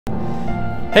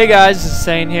Hey guys, this is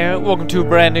Sane here. Welcome to a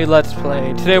brand new Let's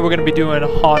Play. Today we're going to be doing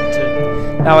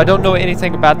Haunted. Now I don't know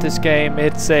anything about this game.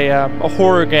 It's a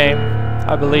horror game,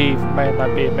 I believe.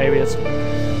 Maybe it's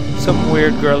some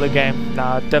weird girly game.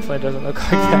 Nah, it definitely doesn't look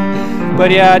like that.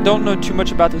 But yeah, I don't know too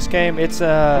much about this game. It's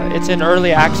in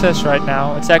early access right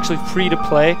now. It's actually free to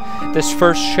play. This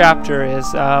first chapter is.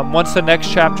 Once the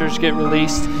next chapters get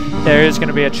released, there is going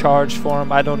to be a charge for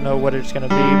them. I don't know what it's going to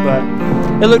be, but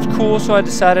it looked cool, so I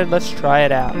decided let's try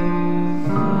it out.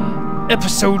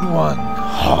 Episode 1,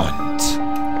 Haunt.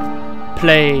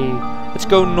 Play. Let's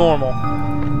go normal.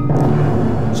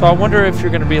 So I wonder if you're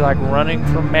going to be like running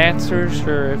from monsters,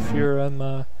 or if you're a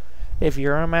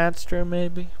monster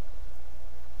maybe,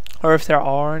 or if there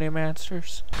are any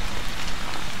monsters.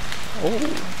 Oh.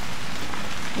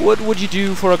 What would you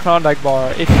do for a Klondike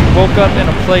bar if you woke up in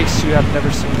a place you have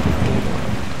never seen before?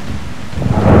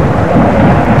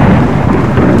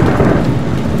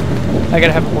 I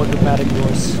gotta have a more dramatic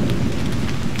voice.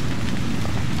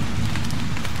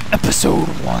 Episode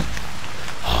 1,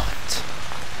 Haunt.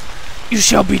 You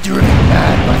shall be driven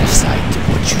mad by the sight of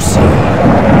what you see.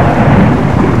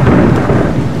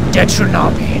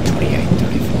 Deuteronomy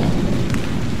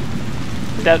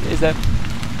 28:34. Is that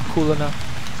cool enough?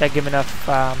 Does that give enough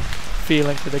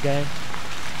feeling to the game?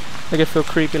 Make it feel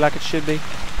creepy like it should be.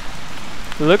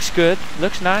 Looks good.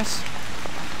 Looks nice.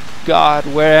 God,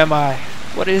 where am I?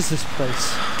 What is this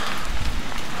place?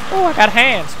 Oh, I got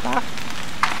hands. Wow.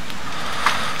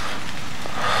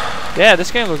 Yeah,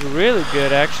 this game looks really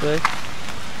good, actually.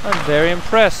 I'm very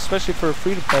impressed, especially for a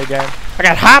free-to-play game. I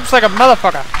got hops like a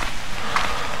motherfucker.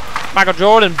 Michael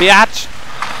Jordan, biatch.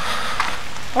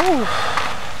 Oh.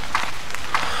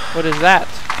 What is that?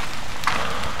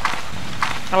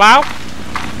 Hello?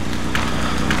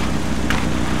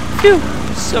 Phew.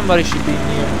 Somebody should be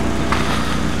near.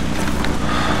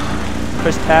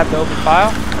 Press tab to open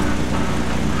file.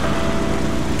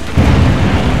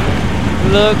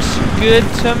 Looks good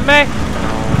to me.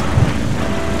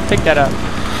 Pick that up.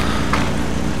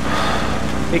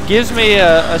 It gives me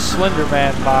a Slender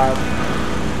Man vibe.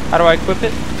 How do I equip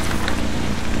it?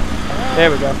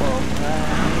 There we go.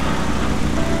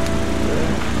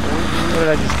 What did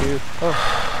I just do? Oh.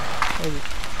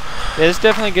 Yeah, this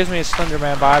definitely gives me a Slender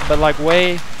Man vibe, but like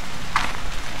way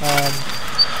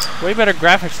better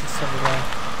graphics than Slender Man.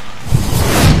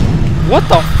 What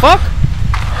the fuck?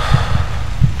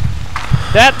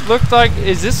 That looked like,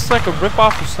 is this like a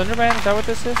rip-off of Slender Man? Is that what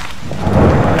this is?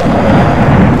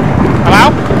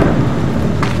 Hello?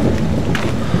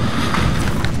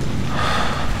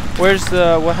 Where's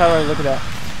the, how do I look at that?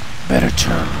 Better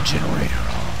turn the generator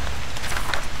on.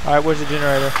 Alright, where's the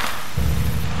generator?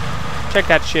 Check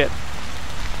that shit.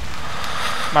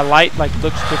 My light, like,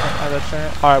 looks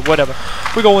different. Alright, whatever.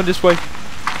 We're going this way.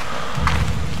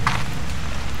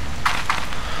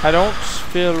 I don't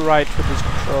feel right with these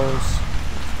controls.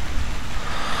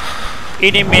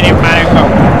 Itty bitty Mario.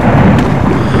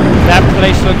 That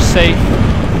place looks safe,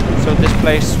 so this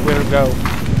place will go.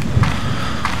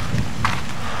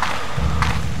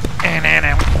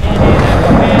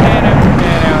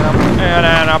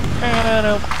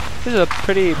 This is a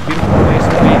pretty beautiful place to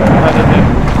be, other than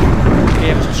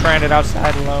being stranded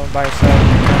outside alone by yourself.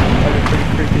 That would be pretty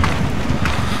creepy.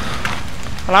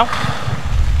 Hello?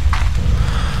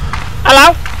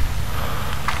 Hello?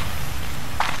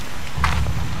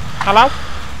 Hello?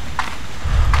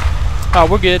 Oh,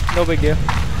 we're good. No big deal.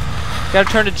 Gotta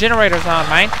turn the generators on,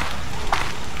 man.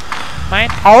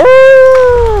 Oh!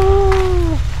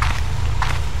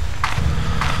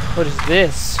 What is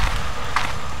this?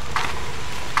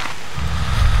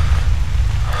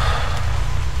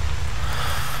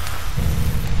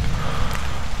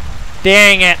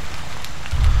 Dang it!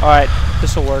 Alright,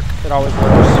 this will work. It always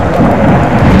works.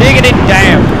 Diggity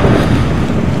damn!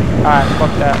 Alright,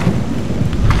 fuck that.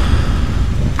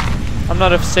 I'm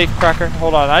not a safe cracker.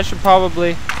 Hold on, I should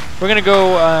probably... We're gonna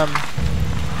go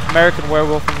American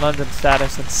Werewolf in London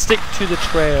status and stick to the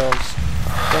trails.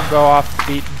 Don't go off the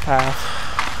beaten path.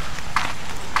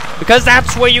 Because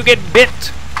that's where you get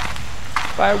bit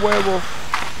by a werewolf.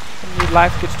 And your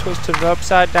life gets twisted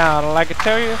upside down. Like I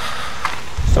tell you,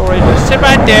 story just sit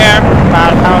right there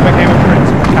about how I became a prince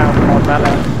in a town called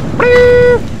Valor.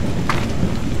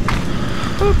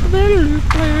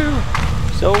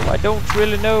 So I don't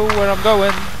really know where I'm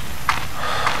going,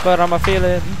 but I'm a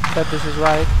feeling that this is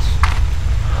right.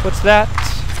 What's that?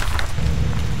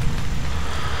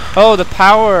 Oh, the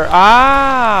power.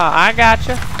 Ah, I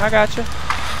gotcha.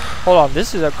 Hold on,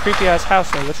 this is a creepy ass house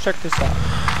though. Let's check this out.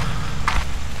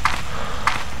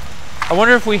 I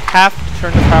wonder if we have to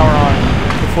turn the power on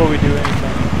before we do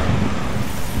anything.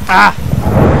 Ah!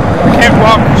 I can't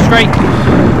walk straight.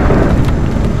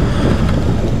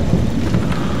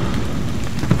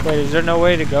 Wait, is there no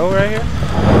way to go right here?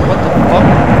 What the fuck?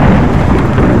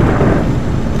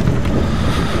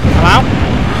 Hello?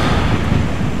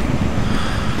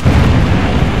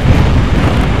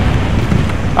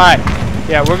 Alright.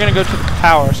 Yeah, we're gonna go to the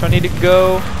power. So I need to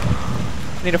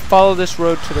follow this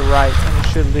road to the right, and it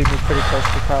should lead me pretty close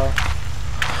to the power.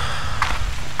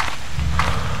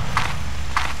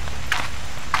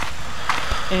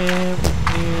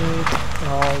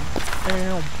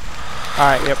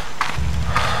 Alright, yep.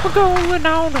 We're going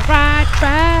on the right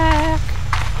track.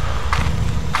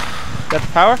 Is that the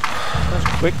power? That was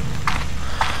quick.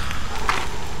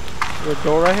 Is there a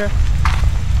door right here?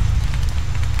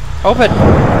 Open!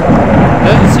 It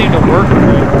doesn't seem to work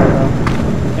very well though.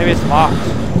 Maybe it's locked.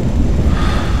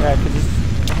 Yeah, because it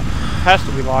has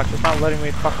to be locked. It's not letting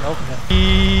me fucking open it.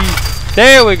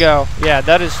 There we go! Yeah,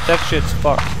 that shit's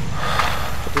fucked.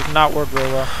 It does not work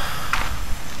very well.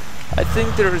 I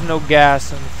think there is no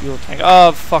gas in the fuel tank.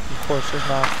 Oh, fucking course there's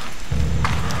not.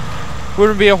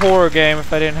 Wouldn't be a horror game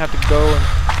if I didn't have to go and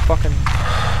fucking...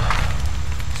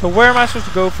 So where am I supposed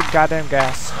to go for goddamn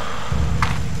gas?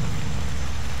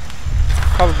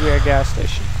 Probably a gas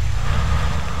station.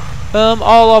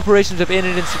 All operations have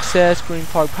ended in success. Green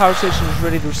Park Power Station is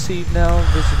ready to receive now.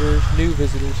 Visitors, new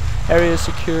visitors. Area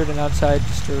secured and outside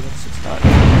disturbance. It's not.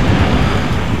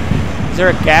 Is there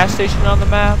a gas station on the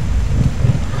map?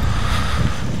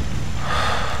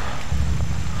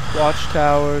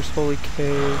 Watchtowers, Holy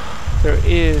Cave. There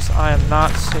is. I am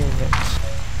not seeing it.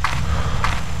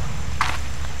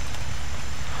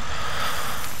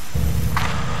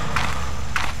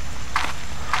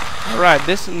 Alright,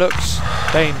 this looks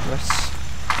dangerous.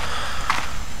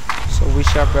 So we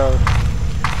shall go.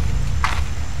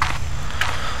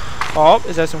 Oh,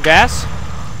 is that some gas?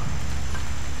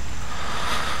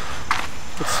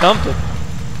 It's something.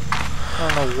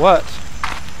 I don't know what.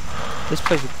 This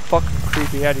place is fucking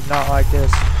creepy. I do not like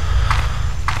this.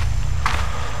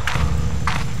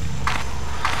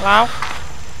 Hello?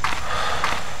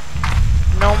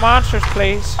 No monsters,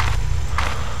 please.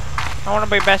 I want to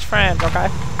be best friends, okay?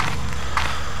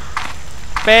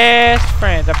 Best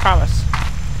friends, I promise.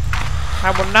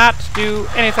 I will not do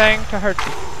anything to hurt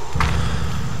you.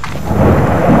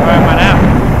 Where am I now?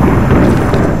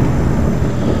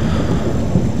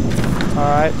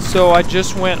 Alright, so I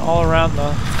just went all around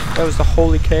the... That was the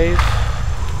Holy Cave.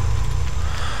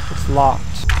 It's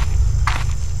locked.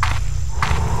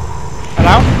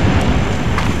 Hello?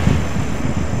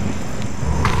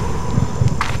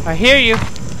 I hear you.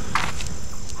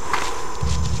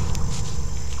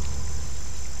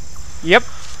 Yep.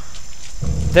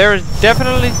 There is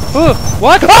definitely... Ooh,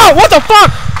 what? Oh, what the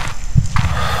fuck?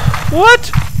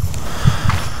 What?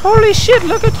 Holy shit,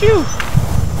 look at you.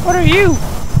 What are you?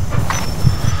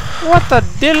 What the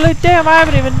diddly damn, I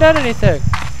haven't even done anything.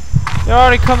 You're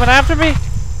already coming after me?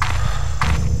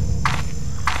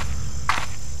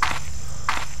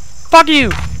 Fuck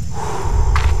you!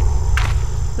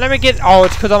 Let me get... Oh,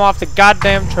 it's because I'm off the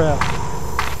goddamn trail.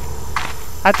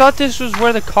 I thought this was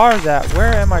where the car's at.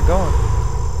 Where am I going?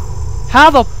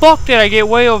 How the fuck did I get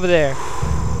way over there?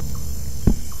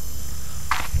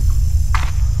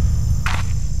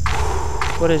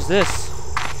 What is this?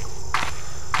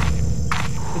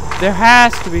 There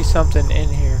has to be something in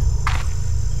here.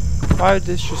 Why would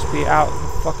this just be out in the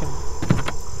fucking...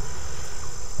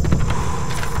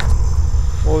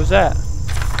 What was that?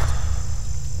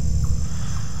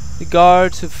 The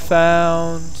guards have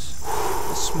found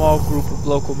a small group of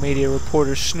local media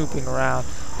reporters snooping around.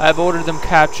 I have ordered them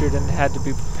captured and had to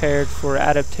be prepared for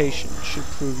adaptation should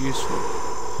prove useful.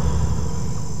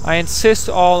 I insist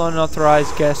all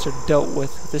unauthorized guests are dealt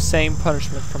with the same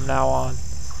punishment from now on.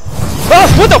 Oh,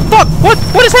 what the fuck?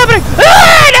 What is happening?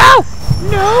 Ah,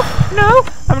 no! No!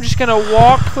 I'm just gonna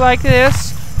walk like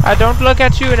this. I don't look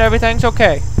at you and everything's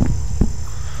okay.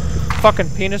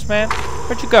 Fucking penis man.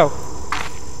 Where'd you go?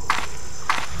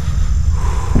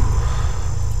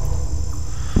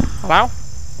 Hello?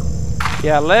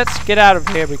 Yeah, let's get out of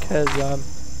here because,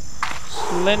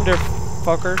 Slender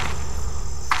fucker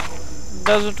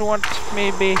doesn't want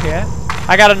me to be here.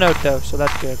 I got a note though, so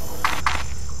that's good.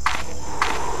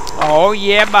 Oh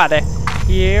yeah, buddy.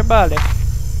 Yeah, buddy.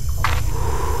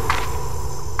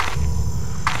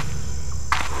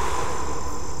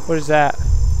 What is that?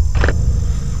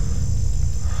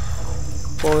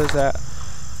 What is that?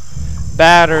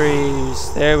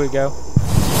 Batteries. There we go.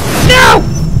 No!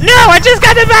 No! I just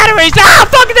got the batteries! Ah!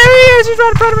 Fuck! There he is! He's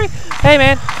right in front of me! Hey,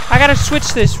 man. I gotta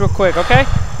switch this real quick, okay?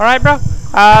 Alright, bro?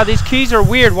 These keys are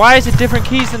weird. Why is it different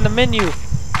keys in the menu?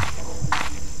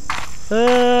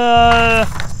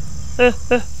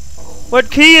 What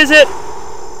key is it?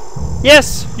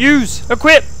 Yes, use,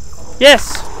 equip.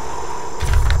 Yes.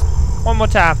 One more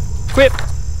time. Equip.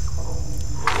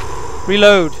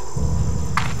 Reload.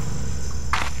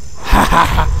 Ha ha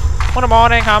ha. One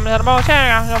morning, I'm in the morning,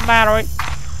 I'm battery.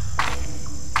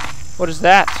 What is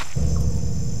that?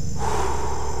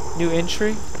 New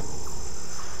entry?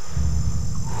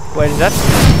 Wait, is that?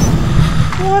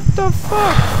 What the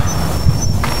fuck?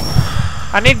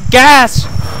 I need gas!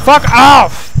 Fuck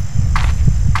off!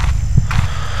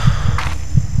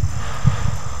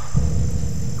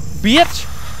 Bitch!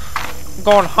 I'm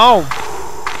going home.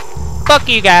 Fuck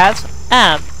you guys.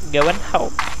 I'm going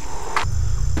home.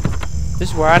 This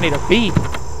is where I need to be.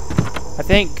 I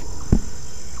think.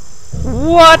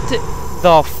 What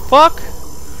the fuck?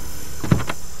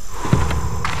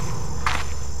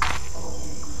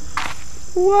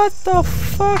 What the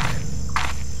fuck?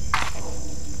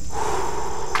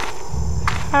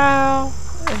 How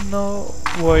in the...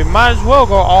 Well, you might as well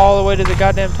go all the way to the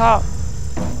goddamn top.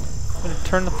 I'm gonna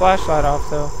turn the flashlight off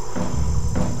though.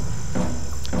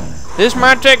 This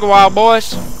might take a while,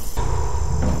 boys.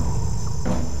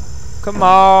 Come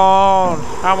on.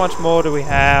 How much more do we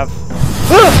have?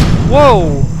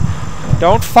 Whoa!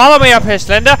 Don't follow me up here,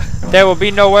 Slender. There will be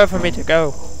nowhere for me to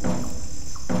go.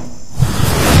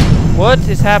 What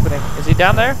is happening? Is he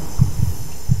down there?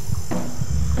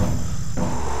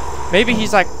 Maybe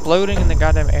he's like floating in the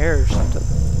goddamn air or something.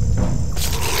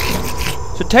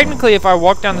 So technically if I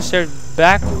walk down the stairs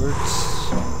backwards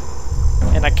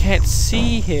and I can't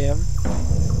see him,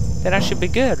 then I should be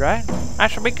good, right? I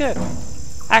should be good.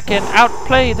 I can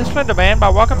outplay the Slender Man by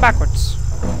walking backwards.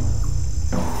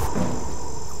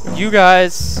 You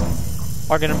guys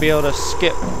are gonna be able to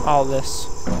skip all this.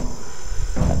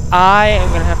 I am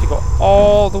gonna have to go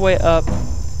all the way up,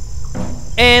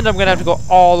 and I'm gonna have to go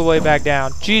all the way back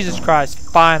down. Jesus Christ,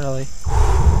 finally.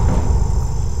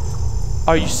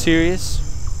 Are you serious?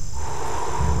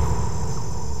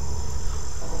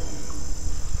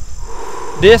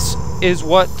 This is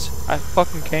what I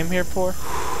fucking came here for?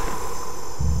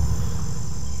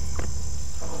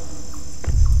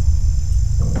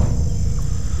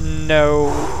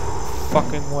 No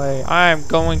fucking way. I am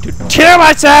going to kill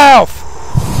myself!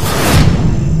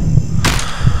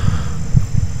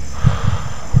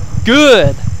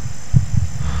 Good!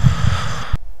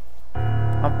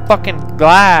 I'm fucking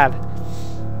glad.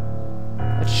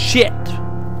 Shit.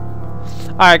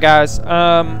 Alright guys,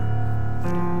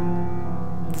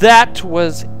 that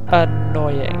was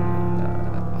annoying.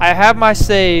 I have my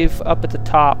save up at the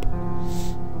top.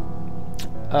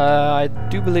 I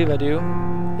do believe I do.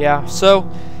 Yeah, so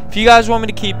if you guys want me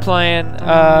to keep playing,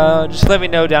 just let me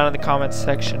know down in the comments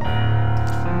section.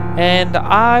 And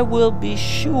I will be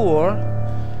sure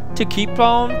to keep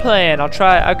on playing.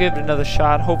 I'll give it another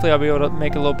shot. Hopefully I'll be able to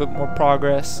make a little bit more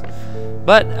progress.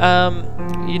 But,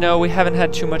 you know, we haven't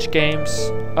had too much games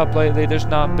up lately. There's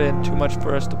not been too much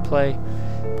for us to play.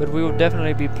 But we will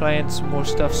definitely be playing some more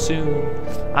stuff soon.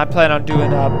 I plan on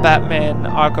doing a Batman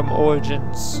Arkham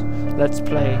Origins Let's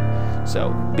Play.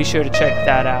 So be sure to check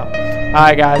that out.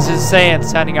 Alright guys, this is Sand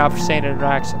signing out for Sand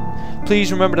Interaction.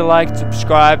 Please remember to like and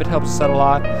subscribe. It helps us out a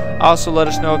lot. Also let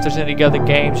us know if there's any other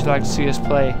games you'd like to see us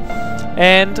play.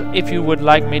 And if you would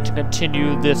like me to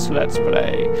continue this Let's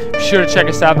Play, be sure to check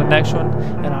us out in the next one.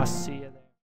 And I'll see you.